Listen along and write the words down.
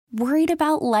Worried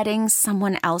about letting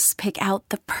someone else pick out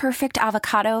the perfect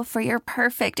avocado for your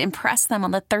perfect impress them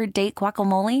on the third date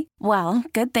guacamole? Well,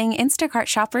 good thing Instacart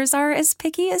shoppers are as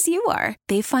picky as you are.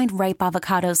 They find ripe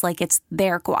avocados like it's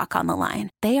their guac on the line.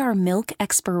 They are milk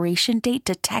expiration date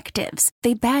detectives.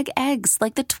 They bag eggs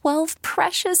like the 12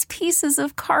 precious pieces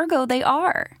of cargo they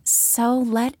are. So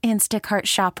let Instacart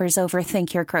shoppers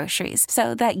overthink your groceries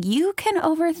so that you can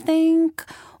overthink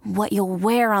what you'll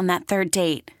wear on that third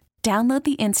date. Download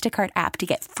the Instacart app to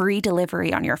get free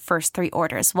delivery on your first 3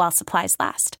 orders while supplies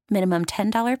last. Minimum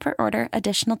 $10 per order.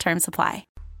 Additional terms apply.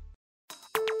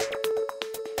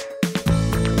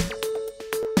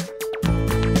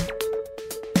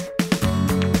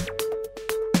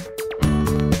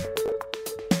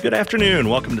 Good afternoon.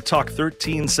 Welcome to Talk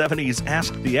 1370's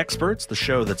Ask the Experts, the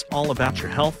show that's all about your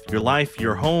health, your life,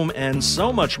 your home, and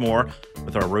so much more.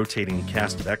 With our rotating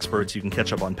cast of experts, you can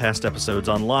catch up on past episodes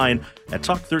online at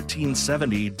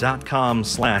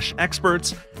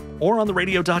talk1370.com/experts or on the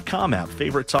radio.com app.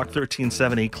 Favorite Talk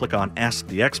 1370, click on Ask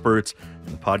the Experts,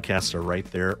 and the podcasts are right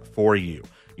there for you.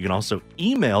 You can also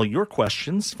email your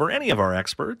questions for any of our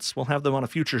experts. We'll have them on a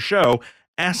future show.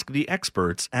 Ask the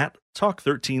Experts at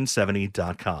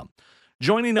talk1370.com.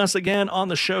 Joining us again on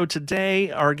the show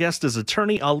today, our guest is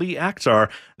Attorney Ali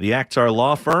Akhtar, the Akhtar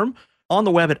Law Firm, on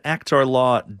the web at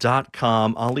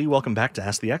akhtarlaw.com. Ali, welcome back to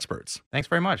Ask the Experts. Thanks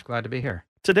very much. Glad to be here.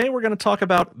 Today we're going to talk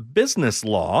about business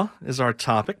law is our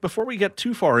topic. Before we get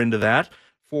too far into that,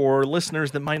 for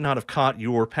listeners that might not have caught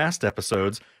your past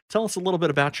episodes, tell us a little bit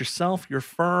about yourself, your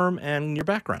firm, and your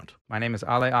background. My name is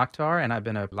Ali Akhtar, and I've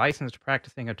been a licensed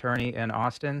practicing attorney in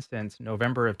Austin since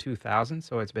November of 2000,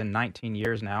 so it's been 19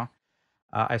 years now.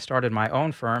 I started my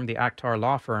own firm, the Akhtar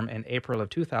Law Firm, in April of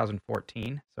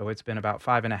 2014, so it's been about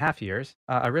 5.5 years.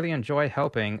 I really enjoy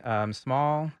helping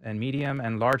small and medium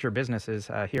and larger businesses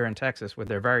here in Texas with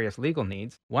their various legal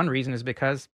needs. One reason is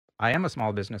because I am a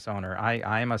small business owner.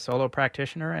 I am a solo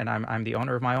practitioner, and I'm the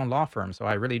owner of my own law firm, so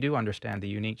I really do understand the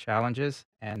unique challenges,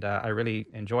 and I really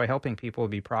enjoy helping people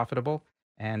be profitable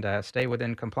and stay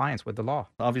within compliance with the law.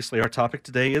 Obviously, our topic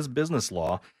today is business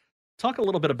law. Talk a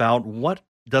little bit about what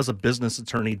does a business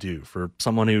attorney do for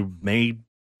someone who may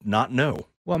not know?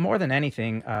 Well, more than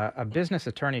anything, a business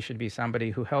attorney should be somebody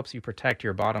who helps you protect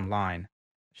your bottom line,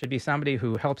 should be somebody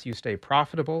who helps you stay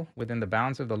profitable within the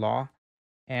bounds of the law,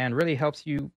 and really helps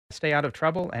you stay out of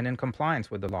trouble and in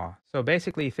compliance with the law. So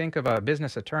basically, think of a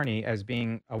business attorney as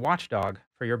being a watchdog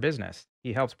for your business.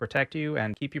 He helps protect you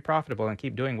and keep you profitable and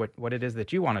keep doing what it is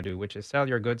that you want to do, which is sell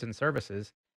your goods and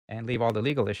services and leave all the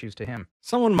legal issues to him.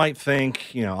 Someone might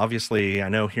think, obviously, I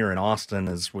know here in Austin,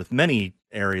 as with many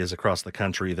areas across the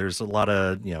country, there's a lot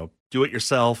of,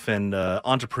 do-it-yourself and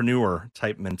entrepreneur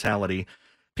type mentality.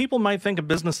 People might think a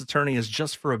business attorney is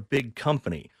just for a big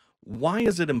company. Why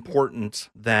is it important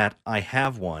that I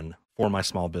have one for my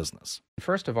small business?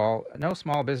 First of all, no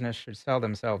small business should sell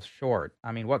themselves short.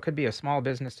 I mean, what could be a small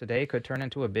business today could turn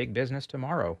into a big business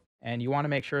tomorrow. And you want to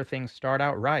make sure things start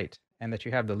out right and that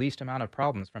you have the least amount of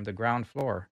problems from the ground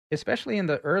floor. Especially in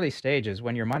the early stages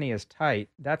when your money is tight,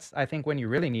 that's, I think, when you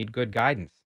really need good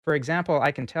guidance. For example,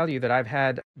 I can tell you that I've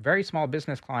had very small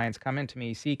business clients come into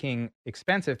me seeking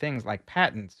expensive things like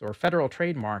patents or federal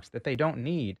trademarks that they don't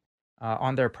need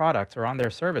on their products or on their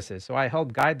services. So I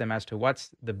help guide them as to what's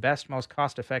the best, most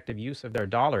cost-effective use of their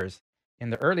dollars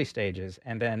in the early stages,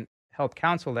 and then help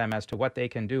counsel them as to what they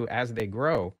can do as they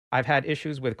grow. I've had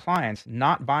issues with clients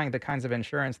not buying the kinds of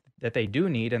insurance that they do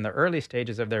need in the early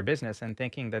stages of their business and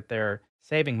thinking that they're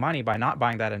saving money by not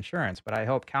buying that insurance. But I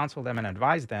help counsel them and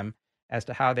advise them as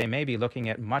to how they may be looking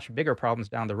at much bigger problems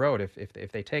down the road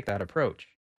if they take that approach.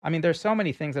 I mean, there's so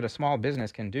many things that a small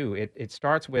business can do. It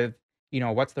starts with,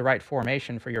 what's the right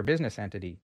formation for your business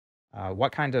entity?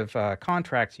 What kind of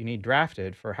contracts you need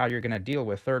drafted for how you're going to deal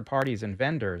with third parties and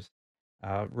vendors?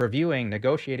 Reviewing,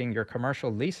 negotiating your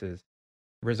commercial leases,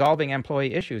 resolving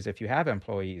employee issues if you have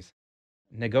employees,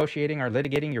 negotiating or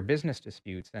litigating your business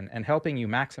disputes, and helping you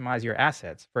maximize your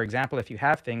assets. For example, if you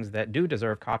have things that do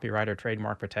deserve copyright or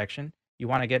trademark protection, you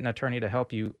want to get an attorney to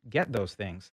help you get those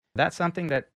things. That's something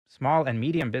that small and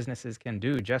medium businesses can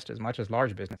do just as much as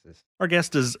large businesses. Our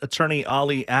guest is Attorney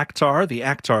Ali Akhtar, the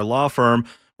Akhtar Law Firm.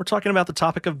 We're talking about the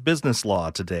topic of business law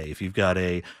today. If you've got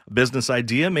a business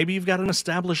idea, maybe you've got an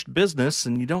established business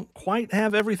and you don't quite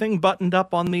have everything buttoned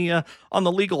up on the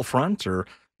legal front, or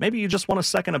maybe you just want a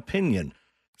second opinion.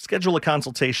 Schedule a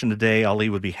consultation today. Ali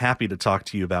would be happy to talk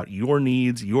to you about your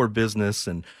needs, your business,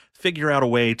 and figure out a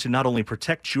way to not only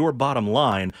protect your bottom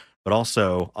line, but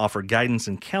also offer guidance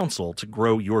and counsel to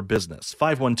grow your business.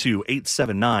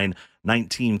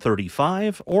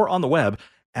 512-879-1935 or on the web,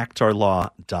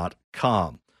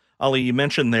 akhtarlaw.com. Ali, you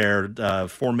mentioned there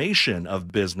formation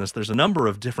of business. There's a number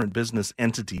of different business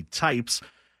entity types.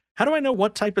 How do I know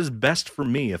what type is best for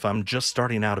me if I'm just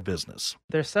starting out a business?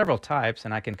 There's several types,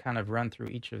 and I can kind of run through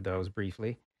each of those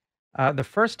briefly. The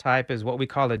first type is what we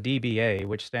call a DBA,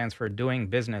 which stands for doing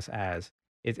business as.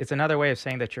 It's another way of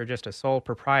saying that you're just a sole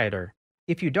proprietor.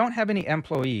 If you don't have any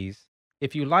employees,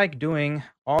 if you like doing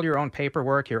all your own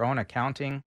paperwork, your own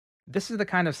accounting, this is the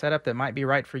kind of setup that might be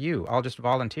right for you. I'll just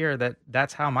volunteer that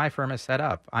that's how my firm is set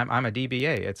up. I'm a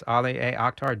DBA. It's Ali A.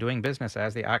 Akhtar doing business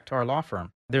as the Akhtar Law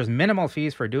Firm. There's minimal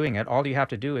fees for doing it. All you have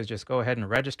to do is just go ahead and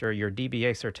register your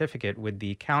DBA certificate with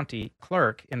the county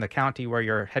clerk in the county where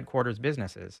your headquarters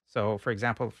business is. So, for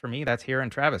example, for me, that's here in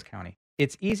Travis County.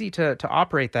 It's easy to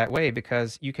operate that way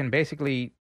because you can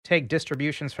basically take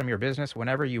distributions from your business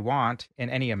whenever you want in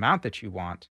any amount that you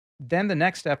want. Then the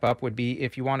next step up would be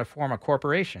if you want to form a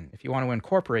corporation, if you want to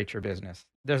incorporate your business.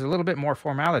 There's a little bit more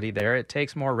formality there. It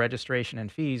takes more registration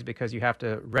and fees because you have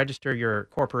to register your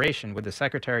corporation with the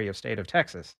Secretary of State of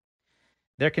Texas.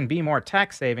 There can be more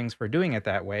tax savings for doing it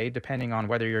that way, depending on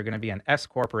whether you're going to be an S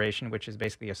corporation, which is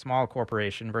basically a small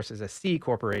corporation, versus a C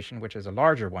corporation, which is a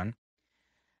larger one.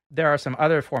 There are some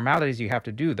other formalities you have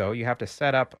to do, though. You have to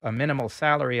set up a minimal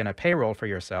salary and a payroll for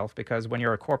yourself because when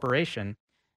you're a corporation,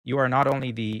 you are not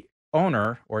only the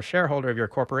owner or shareholder of your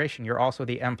corporation, you're also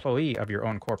the employee of your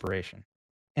own corporation.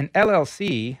 An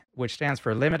LLC, which stands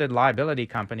for Limited Liability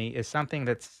Company, is something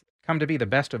that's come to be the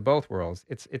best of both worlds.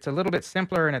 It's a little bit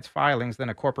simpler in its filings than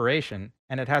a corporation,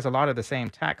 and it has a lot of the same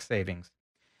tax savings.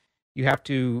 You have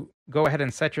to go ahead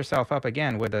and set yourself up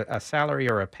again with a salary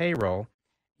or a payroll.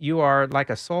 You are like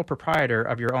a sole proprietor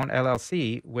of your own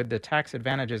LLC with the tax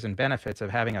advantages and benefits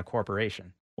of having a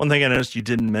corporation. One thing I noticed you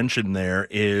didn't mention there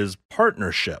is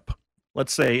partnership.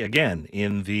 Let's say, again,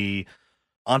 in the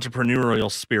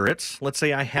entrepreneurial spirit, let's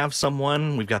say I have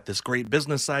someone, we've got this great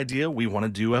business idea, we want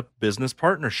to do a business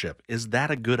partnership. Is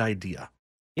that a good idea?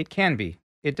 It can be.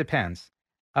 It depends.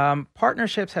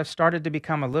 Partnerships have started to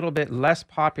become a little bit less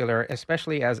popular,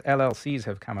 especially as LLCs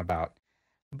have come about.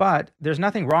 But there's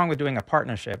nothing wrong with doing a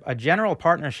partnership. A general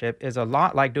partnership is a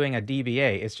lot like doing a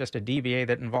DBA. It's just a DBA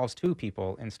that involves two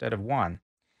people instead of one.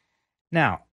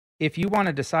 Now, if you want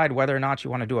to decide whether or not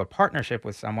you want to do a partnership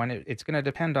with someone, it's going to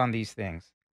depend on these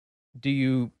things. Do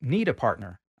you need a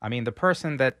partner? I mean, the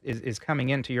person that is coming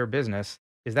into your business,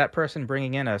 is that person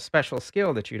bringing in a special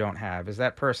skill that you don't have? Is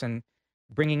that person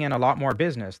bringing in a lot more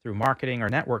business through marketing or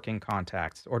networking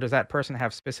contacts? Or does that person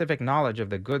have specific knowledge of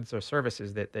the goods or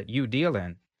services that you deal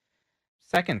in?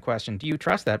 Second question, do you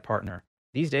trust that partner?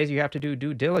 These days, you have to do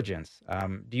due diligence.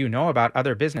 Do you know about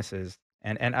other businesses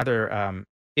and other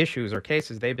issues or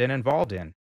cases they've been involved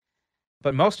in?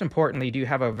 But most importantly, do you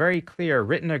have a very clear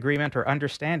written agreement or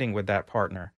understanding with that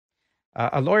partner?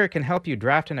 A lawyer can help you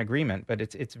draft an agreement, but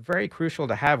it's very crucial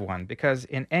to have one because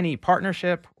in any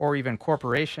partnership or even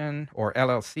corporation or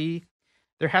LLC,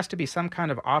 there has to be some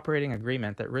kind of operating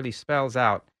agreement that really spells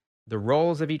out the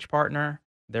roles of each partner,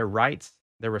 their rights,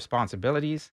 their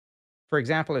responsibilities. For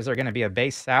example, is there going to be a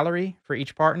base salary for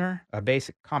each partner, a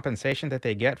basic compensation that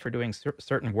they get for doing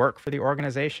certain work for the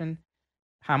organization?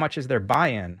 How much is their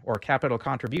buy-in or capital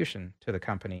contribution to the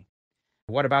company?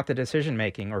 What about the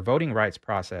decision-making or voting rights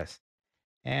process?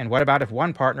 And what about if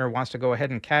one partner wants to go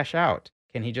ahead and cash out?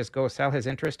 Can he just go sell his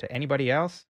interest to anybody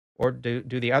else? Or do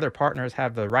the other partners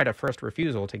have the right of first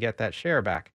refusal to get that share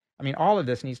back? I mean, all of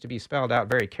this needs to be spelled out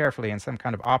very carefully in some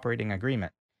kind of operating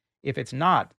agreement. If it's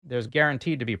not, there's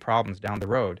guaranteed to be problems down the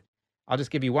road. I'll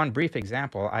just give you one brief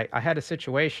example. I had a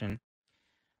situation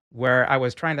where I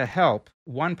was trying to help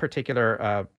one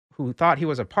particular who thought he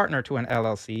was a partner to an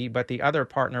LLC, but the other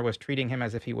partner was treating him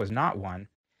as if he was not one.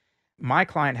 My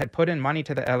client had put in money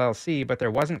to the LLC, but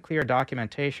there wasn't clear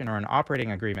documentation or an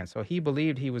operating agreement, so he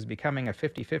believed he was becoming a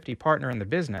 50-50 partner in the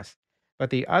business.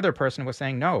 But the other person was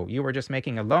saying, no, you were just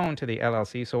making a loan to the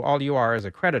LLC, so all you are is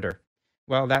a creditor.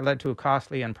 Well, that led to a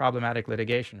costly and problematic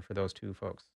litigation for those two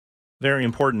folks. Very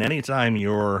important. Anytime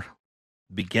you're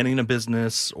beginning a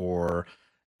business or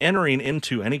entering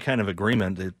into any kind of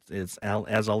agreement, it's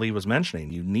as Ali was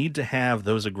mentioning, you need to have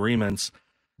those agreements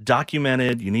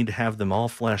documented. You need to have them all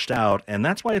fleshed out. And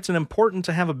that's why it's important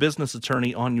to have a business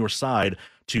attorney on your side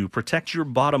to protect your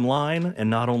bottom line and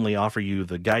not only offer you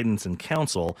the guidance and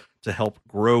counsel to help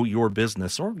grow your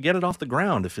business or get it off the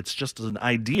ground. If it's just an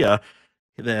idea,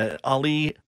 that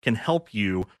Ali can help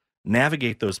you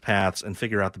navigate those paths and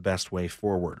figure out the best way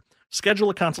forward.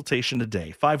 Schedule a consultation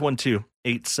today, 512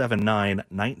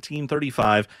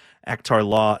 879-1935,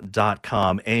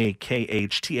 akhtarlaw.com,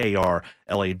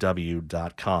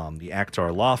 akhtarlaw.com. The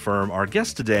Akhtar Law Firm. Our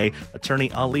guest today,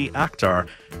 Attorney Ali Akhtar.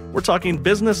 We're talking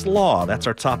business law. That's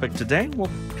our topic today.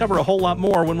 We'll cover a whole lot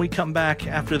more when we come back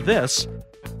after this.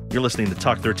 You're listening to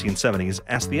Talk 1370's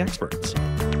Ask the Experts.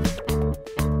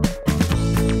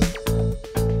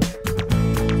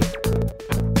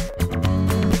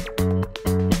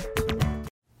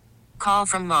 Call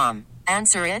from mom.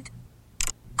 Answer it.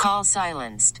 Call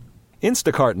silenced.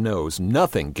 Instacart knows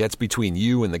nothing gets between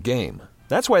you and the game.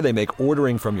 That's why they make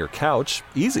ordering from your couch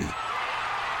easy.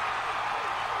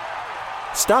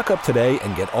 Stock up today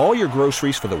and get all your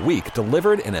groceries for the week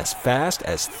delivered in as fast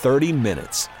as 30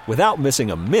 minutes without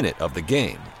missing a minute of the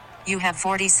game. You have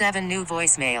 47 new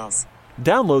voicemails.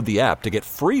 Download the app to get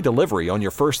free delivery on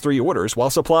your first 3 orders while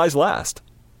supplies last.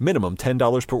 Minimum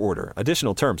 $10 per order.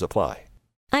 Additional terms apply.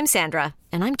 I'm Sandra,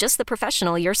 and I'm just the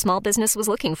professional your small business was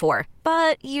looking for.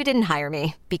 But you didn't hire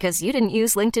me because you didn't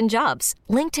use LinkedIn Jobs.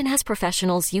 LinkedIn has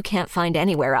professionals you can't find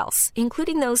anywhere else,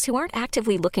 including those who aren't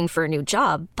actively looking for a new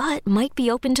job, but might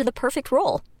be open to the perfect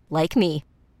role, like me.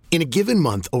 In a given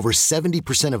month, over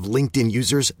 70% of LinkedIn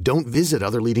users don't visit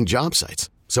other leading job sites.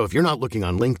 So if you're not looking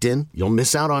on LinkedIn, you'll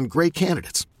miss out on great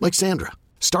candidates like Sandra.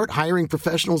 Start hiring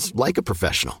professionals like a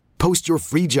professional. Post your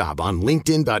free job on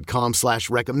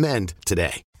linkedin.com/recommend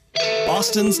today.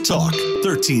 Austin's Talk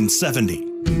 1370.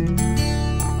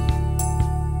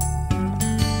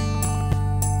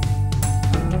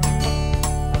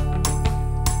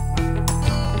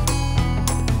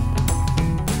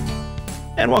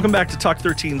 And welcome back to Talk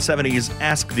 1370's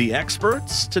Ask the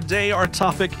Experts. Today our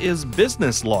topic is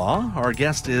business law. Our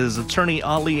guest is Attorney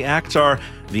Ali Akhtar,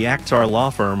 the Akhtar Law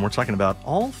Firm. We're talking about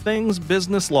all things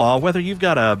business law, whether you've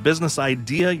got a business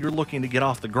idea you're looking to get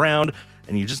off the ground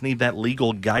and you just need that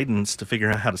legal guidance to figure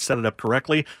out how to set it up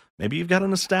correctly. Maybe you've got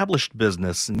an established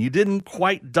business and you didn't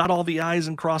quite dot all the I's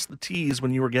and cross the T's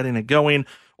when you were getting it going,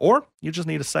 or you just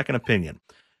need a second opinion.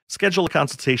 Schedule a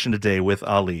consultation today with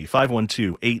Ali,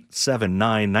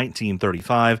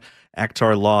 512-879-1935,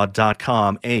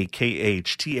 akhtarlaw.com,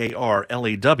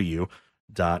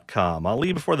 akhtarlaw.com.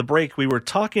 Ali, before the break, we were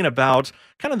talking about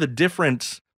kind of the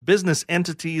different business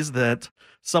entities that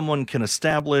someone can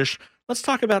establish. Let's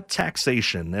talk about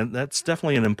taxation, and that's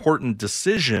definitely an important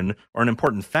decision, or an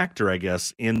important factor, I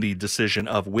guess, in the decision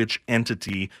of which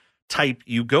entity type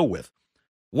you go with.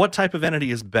 What type of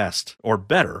entity is best or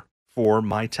better for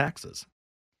my taxes?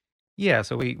 Yeah,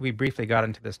 so we briefly got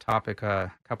into this topic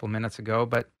a couple minutes ago,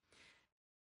 but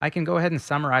I can go ahead and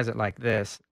summarize it like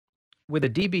this. With a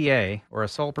DBA or a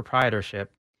sole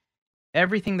proprietorship,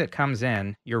 everything that comes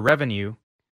in, your revenue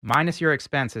minus your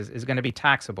expenses, is going to be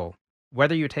taxable,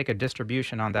 whether you take a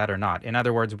distribution on that or not. In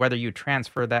other words, whether you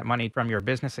transfer that money from your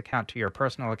business account to your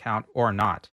personal account or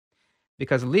not.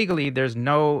 Because legally, there's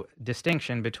no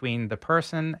distinction between the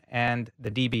person and the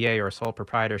DBA or sole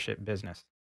proprietorship business.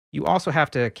 You also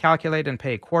have to calculate and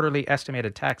pay quarterly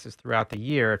estimated taxes throughout the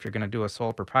year if you're going to do a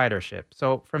sole proprietorship.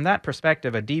 So from that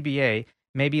perspective, a DBA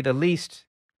may be the least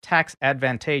tax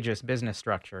advantageous business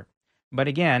structure. But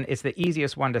again, it's the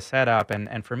easiest one to set up.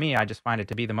 And for me, I just find it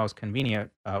to be the most convenient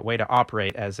way to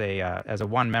operate as a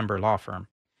one-member law firm.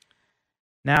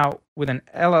 Now, with an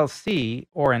LLC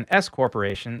or an S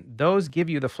corporation, those give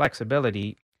you the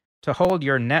flexibility to hold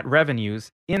your net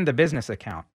revenues in the business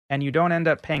account, and you don't end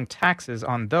up paying taxes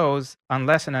on those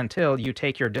unless and until you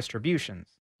take your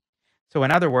distributions. So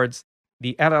in other words,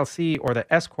 the LLC or the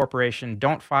S corporation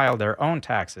don't file their own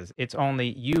taxes. It's only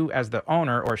you as the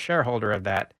owner or shareholder of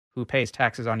that who pays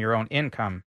taxes on your own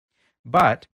income.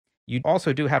 But you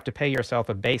also do have to pay yourself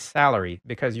a base salary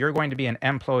because you're going to be an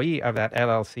employee of that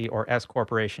LLC or S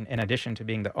corporation in addition to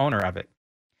being the owner of it.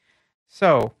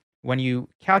 So when you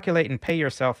calculate and pay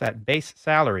yourself that base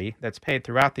salary that's paid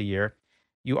throughout the year,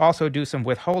 you also do some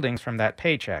withholdings from that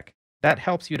paycheck. That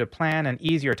helps you to plan and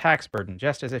ease your tax burden,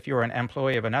 just as if you were an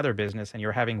employee of another business and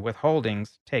you're having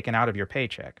withholdings taken out of your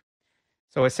paycheck.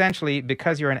 So essentially,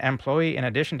 because you're an employee in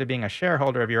addition to being a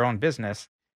shareholder of your own business,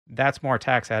 that's more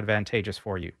tax advantageous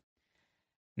for you.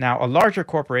 Now, a larger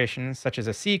corporation, such as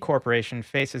a C corporation,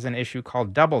 faces an issue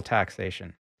called double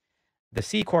taxation. The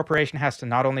C corporation has to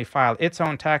not only file its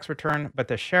own tax return, but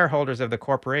the shareholders of the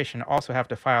corporation also have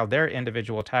to file their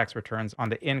individual tax returns on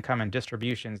the income and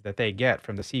distributions that they get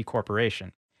from the C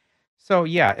corporation. So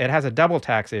yeah, it has a double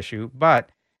tax issue, but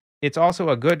it's also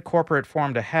a good corporate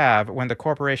form to have when the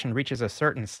corporation reaches a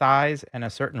certain size and a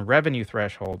certain revenue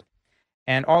threshold.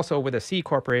 And also with a C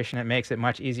corporation, it makes it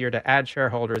much easier to add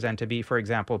shareholders and to be, for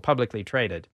example, publicly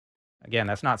traded. Again,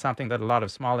 that's not something that a lot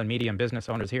of small and medium business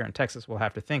owners here in Texas will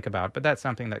have to think about, but that's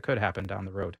something that could happen down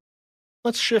the road.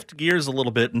 Let's shift gears a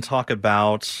little bit and talk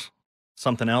about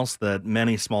something else that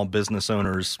many small business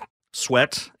owners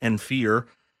sweat and fear: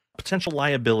 potential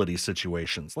liability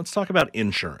situations. Let's talk about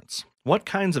insurance. What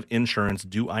kinds of insurance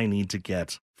do I need to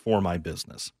get for my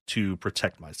business to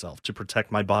protect myself, to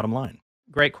protect my bottom line?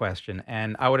 Great question.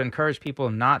 And I would encourage people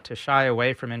not to shy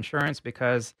away from insurance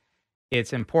because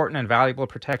it's important and valuable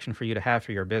protection for you to have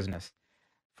for your business.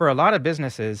 For a lot of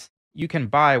businesses, you can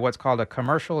buy what's called a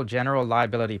commercial general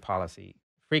liability policy.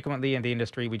 Frequently in the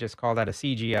industry, we just call that a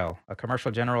CGL, a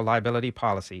commercial general liability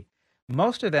policy.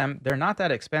 Most of them, they're not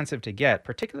that expensive to get,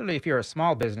 particularly if you're a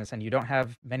small business and you don't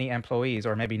have many employees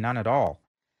or maybe none at all.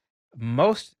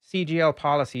 Most CGL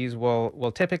policies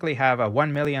will typically have a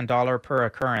 $1 million per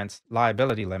occurrence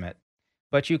liability limit,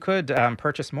 but you could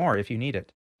purchase more if you need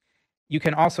it. You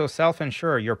can also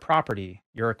self-insure your property,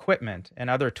 your equipment, and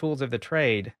other tools of the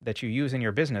trade that you use in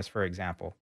your business, for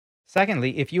example.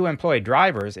 Secondly, if you employ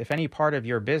drivers, if any part of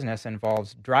your business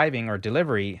involves driving or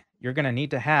delivery, you're going to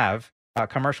need to have a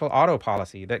commercial auto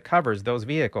policy that covers those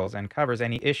vehicles and covers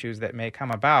any issues that may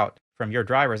come about from your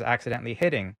drivers accidentally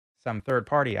hitting some third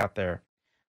party out there,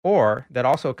 or that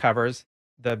also covers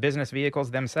the business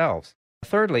vehicles themselves.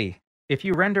 Thirdly, if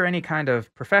you render any kind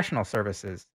of professional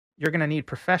services, you're going to need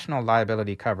professional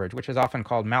liability coverage, which is often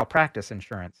called malpractice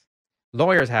insurance.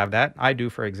 Lawyers have that. I do,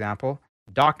 for example.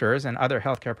 Doctors and other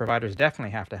healthcare providers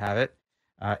definitely have to have it.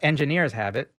 Engineers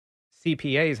have it.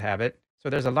 CPAs have it. So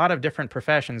there's a lot of different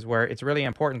professions where it's really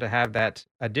important to have that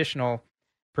additional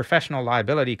professional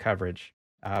liability coverage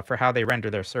for how they render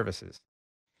their services.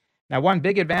 Now, one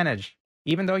big advantage,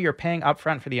 even though you're paying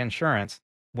upfront for the insurance,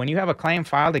 when you have a claim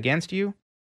filed against you,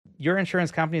 your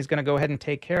insurance company is going to go ahead and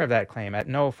take care of that claim at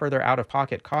no further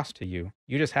out-of-pocket cost to you.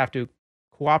 You just have to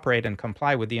cooperate and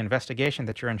comply with the investigation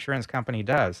that your insurance company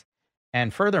does.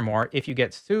 And furthermore, if you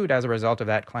get sued as a result of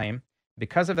that claim,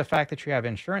 because of the fact that you have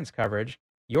insurance coverage,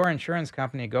 your insurance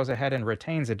company goes ahead and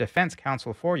retains a defense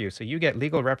counsel for you. So you get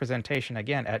legal representation,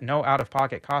 again, at no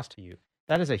out-of-pocket cost to you.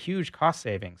 That is a huge cost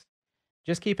savings.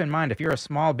 Just keep in mind, if you're a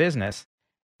small business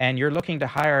and you're looking to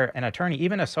hire an attorney,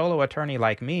 even a solo attorney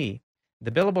like me, the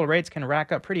billable rates can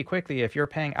rack up pretty quickly if you're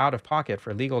paying out of pocket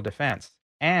for legal defense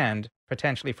and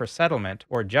potentially for settlement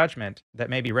or judgment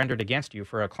that may be rendered against you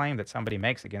for a claim that somebody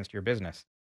makes against your business.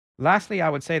 Lastly, I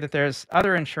would say that there's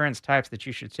other insurance types that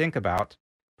you should think about,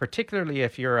 particularly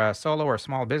if you're a solo or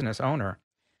small business owner.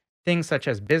 Things such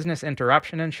as business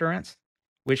interruption insurance,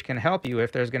 which can help you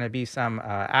if there's going to be some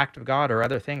act of God or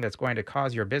other thing that's going to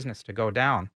cause your business to go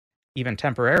down, even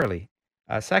temporarily.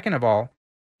 Second of all,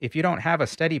 if you don't have a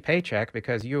steady paycheck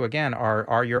because you, again,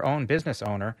 are your own business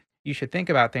owner, you should think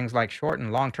about things like short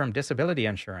and long-term disability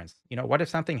insurance. You know, what if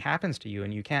something happens to you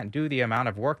and you can't do the amount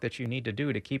of work that you need to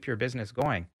do to keep your business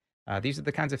going? These are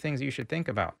the kinds of things you should think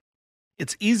about.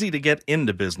 It's easy to get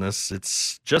into business.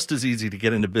 It's just as easy to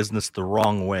get into business the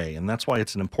wrong way. And that's why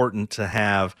it's important to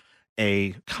have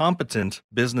a competent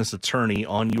business attorney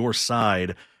on your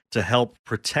side to help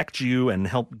protect you and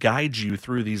help guide you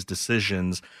through these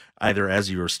decisions, either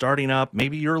as you're starting up,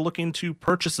 maybe you're looking to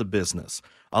purchase a business.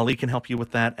 Ali can help you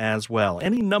with that as well.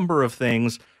 Any number of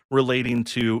things relating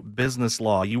to business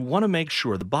law. You want to make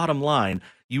sure, the bottom line,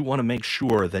 you want to make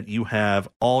sure that you have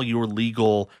all your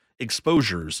legal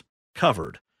exposures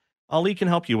covered. Ali can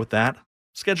help you with that.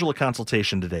 Schedule a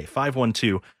consultation today,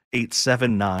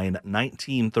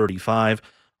 512-879-1935.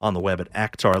 On the web at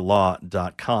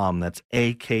akhtarlaw.com. That's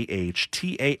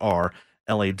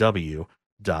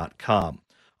AKHTARLAW.com.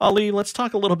 Ali, let's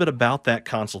talk a little bit about that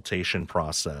consultation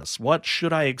process. What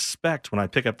should I expect when I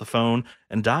pick up the phone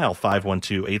and dial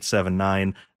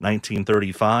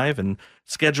 512-879-1935 and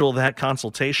schedule that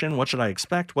consultation? What should I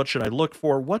expect? What should I look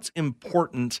for? What's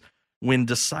important when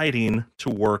deciding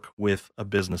to work with a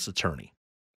business attorney?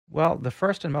 Well, the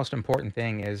first and most important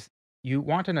thing is you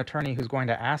want an attorney who's going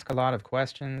to ask a lot of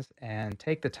questions and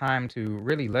take the time to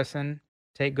really listen,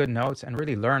 take good notes, and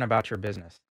really learn about your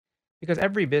business. Because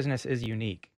every business is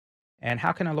unique. And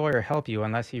how can a lawyer help you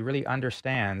unless he really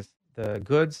understands the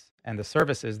goods and the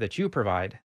services that you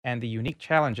provide and the unique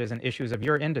challenges and issues of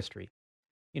your industry?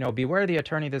 You know, beware the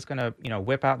attorney that's going to,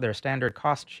 whip out their standard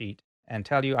cost sheet and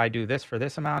tell you, I do this for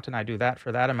this amount and I do that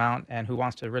for that amount, and who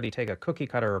wants to really take a cookie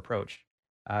cutter approach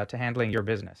to handling your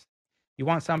business. You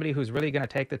want somebody who's really going to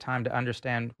take the time to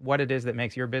understand what it is that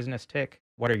makes your business tick,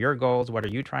 what are your goals, what are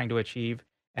you trying to achieve,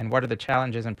 and what are the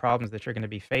challenges and problems that you're going to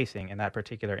be facing in that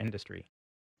particular industry.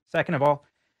 Second of all,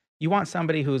 you want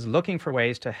somebody who's looking for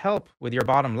ways to help with your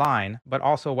bottom line, but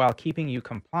also while keeping you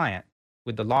compliant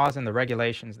with the laws and the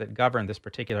regulations that govern this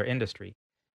particular industry.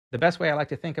 The best way I like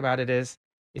to think about it is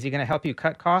he going to help you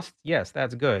cut costs? Yes,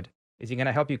 that's good. Is he going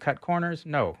to help you cut corners?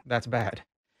 No, that's bad.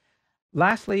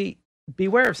 Lastly,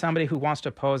 beware of somebody who wants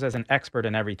to pose as an expert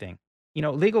in everything.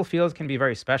 Legal fields can be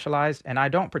very specialized, and I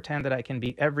don't pretend that I can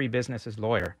be every business's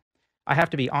lawyer. I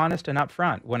have to be honest and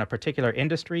upfront when a particular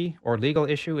industry or legal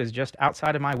issue is just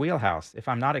outside of my wheelhouse if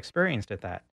I'm not experienced at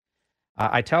that.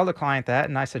 I tell the client that,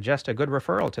 and I suggest a good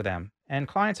referral to them. And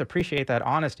clients appreciate that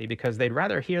honesty because they'd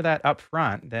rather hear that up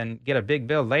front than get a big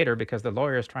bill later because the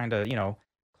lawyer is trying to,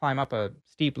 climb up a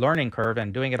steep learning curve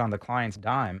and doing it on the client's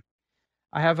dime.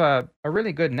 I have a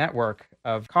really good network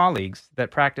of colleagues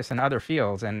that practice in other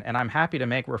fields, and I'm happy to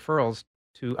make referrals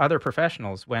to other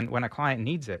professionals when a client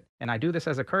needs it. And I do this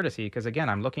as a courtesy because, again,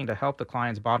 I'm looking to help the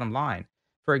client's bottom line.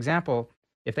 For example,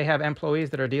 if they have employees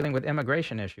that are dealing with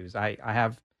immigration issues, I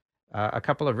have a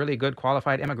couple of really good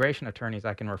qualified immigration attorneys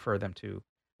I can refer them to.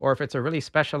 Or if it's a really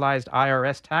specialized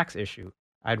IRS tax issue,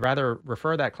 I'd rather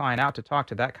refer that client out to talk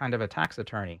to that kind of a tax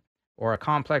attorney. Or a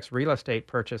complex real estate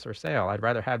purchase or sale, I'd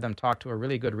rather have them talk to a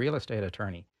really good real estate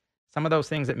attorney. Some of those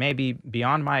things that may be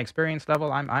beyond my experience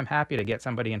level, I'm happy to get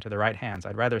somebody into the right hands.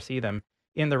 I'd rather see them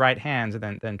in the right hands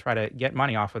than try to get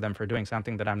money off of them for doing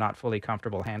something that I'm not fully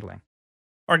comfortable handling.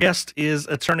 Our guest is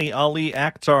Attorney Ali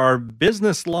Akhtar.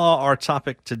 Business law, our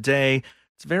topic today.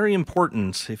 It's very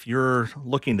important if you're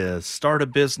looking to start a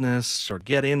business or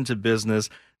get into business.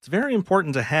 It's very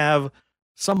important to have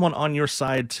someone on your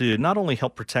side to not only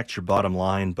help protect your bottom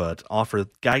line, but offer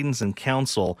guidance and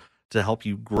counsel to help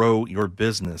you grow your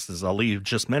business. As Ali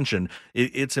just mentioned,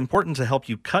 it's important to help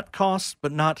you cut costs,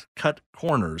 but not cut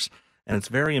corners. And it's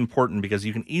very important because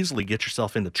you can easily get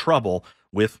yourself into trouble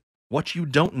with what you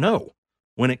don't know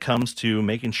when it comes to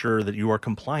making sure that you are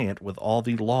compliant with all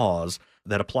the laws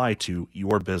that apply to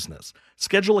your business.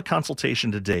 Schedule a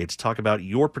consultation today to talk about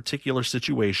your particular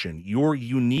situation, your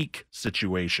unique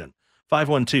situation.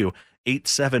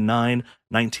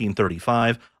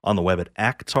 512-879-1935 on the web at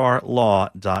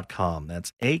akhtarlaw.com.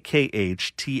 That's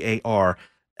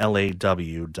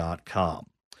akhtarlaw.com.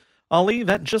 Ali,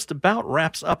 that just about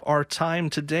wraps up our time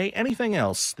today. Anything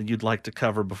else that you'd like to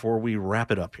cover before we wrap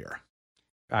it up here?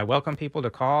 I welcome people to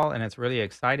call, and it's really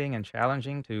exciting and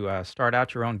challenging to start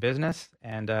out your own business.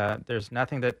 And there's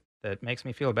nothing that makes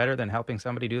me feel better than helping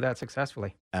somebody do that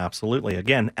successfully. Absolutely.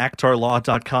 Again,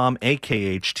 akhtarlaw.com,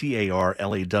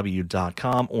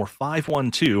 akhtarlaw.com, or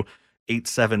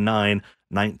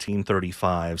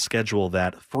 512-879-1935. Schedule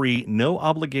that free, no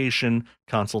obligation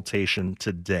consultation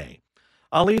today.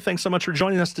 Ali, thanks so much for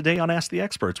joining us today on Ask the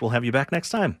Experts. We'll have you back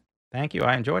next time. Thank you.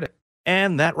 I enjoyed it.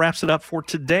 And that wraps it up for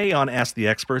today on Ask the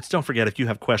Experts. Don't forget, if you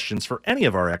have questions for any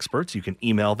of our experts, you can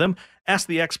email them,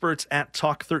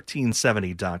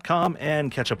 asktheexperts@talk1370.com,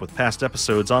 and catch up with past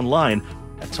episodes online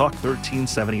at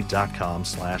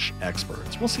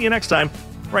talk1370.com/experts. We'll see you next time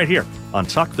right here on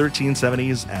Talk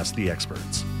 1370's Ask the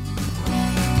Experts.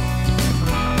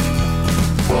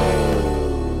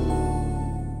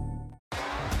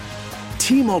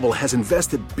 T-Mobile has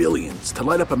invested billions to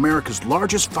light up America's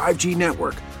largest 5G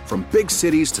network, from big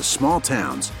cities to small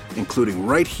towns, including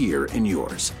right here in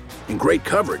yours. And great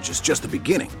coverage is just the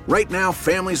beginning. Right now,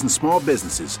 families and small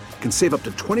businesses can save up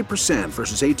to 20%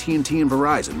 versus AT&T and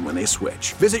Verizon when they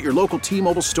switch. Visit your local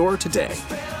T-Mobile store today.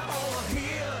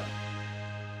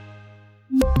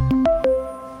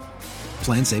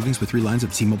 Plan savings with 3 lines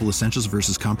of T-Mobile Essentials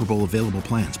versus comparable available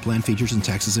plans. Plan features and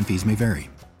taxes and fees may vary.